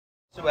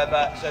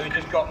So we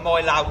just got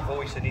my loud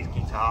voice and his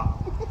guitar.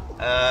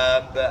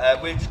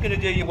 But we're just going to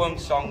do you one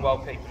song while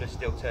people are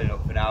still turning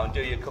up for now, and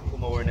do you a couple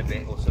more in a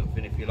bit or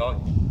something if you like.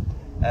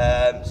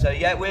 So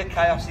yeah, we're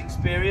Chaos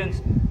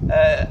Experience.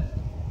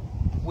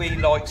 We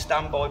like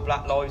stand by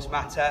Black Lives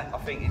Matter. I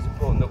think it's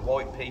important that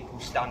white people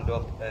stand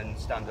up and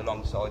stand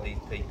alongside these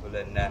people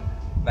and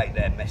make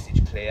their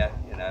message clear,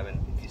 you know, and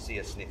if you see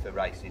a sniff of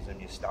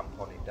racism, you stamp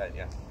on it, don't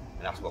you?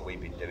 And that's what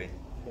we've been doing.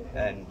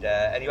 And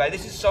anyway,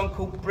 this is a song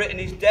called Britain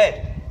is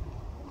Dead.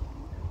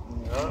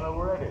 No,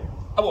 we're ready.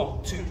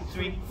 1, 2,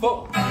 3,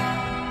 4.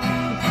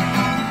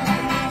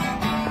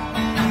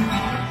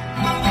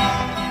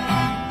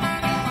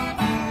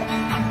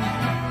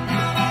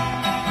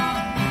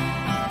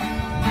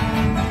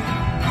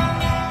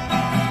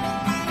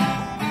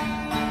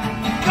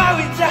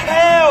 Going to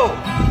hell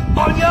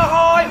on your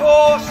high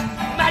horse,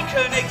 make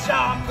an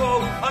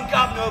example,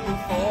 ungovernable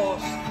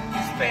force.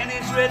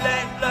 Spinning's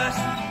relentless,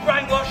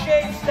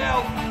 brainwashing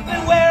stealth.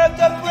 Beware of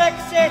the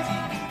Brexit,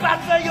 it's bad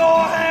for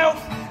your health.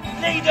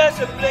 Leaders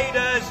and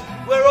bleeders,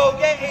 we're all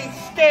getting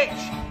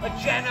stitched. A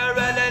general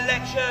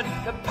election,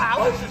 the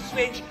powers are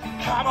switched.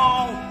 Come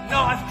on,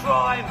 knife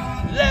crime,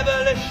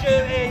 level of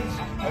shootings.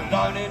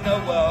 Alone in the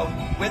world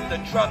with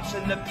the Trumps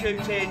and the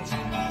Putins.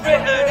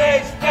 Britain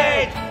is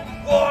dead,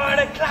 war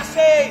of the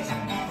classes.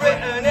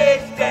 Britain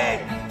is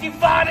dead,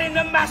 dividing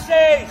the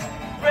masses.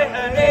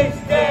 Britain is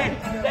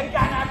dead, they're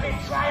gonna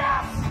betray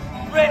us.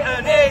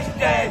 Britain is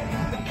dead,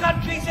 the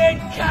country's in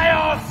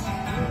chaos.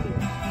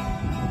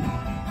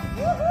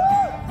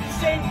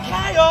 It's in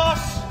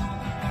chaos.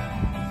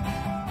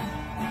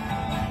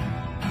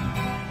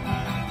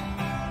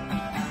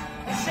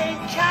 It's in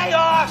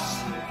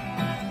chaos.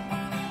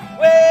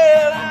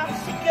 Well, I'm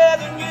sick of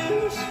the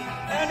news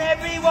and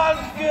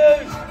everyone's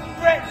views.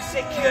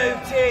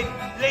 Brexecuted,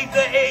 leave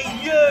the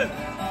EU.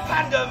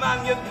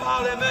 Pandemonium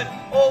Parliament,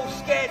 all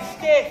scared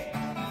stiff.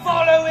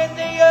 Following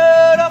the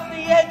herd off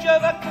the edge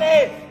of a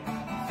cliff.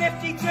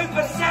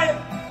 52%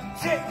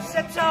 tips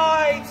the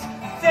tides.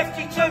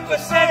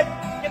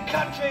 52% your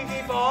country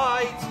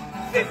divides.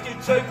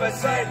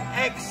 52%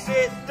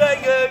 exit the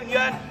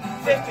union.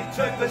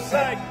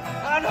 52%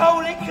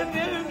 unholy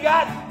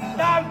communion.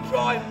 No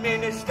Prime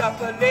Minister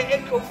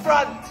political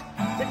front.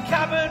 The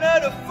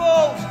cabinet of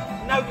fools,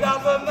 no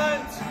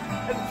government.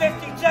 And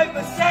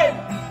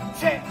 52%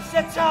 tips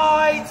the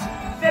tides.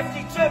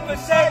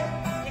 52%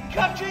 your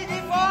country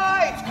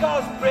divides.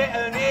 Cause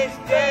Britain is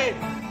dead.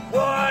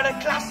 War of the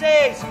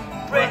classes.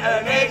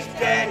 Britain is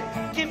dead.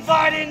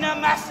 Dividing the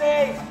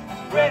masses.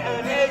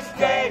 Britain is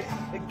dead.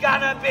 They're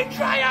gonna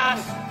betray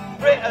us.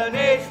 Britain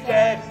is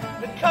dead.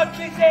 The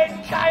country's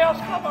in chaos.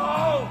 Come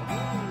on.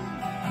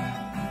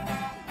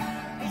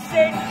 It's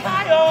in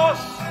chaos.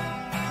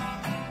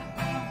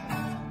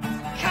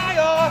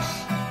 Chaos.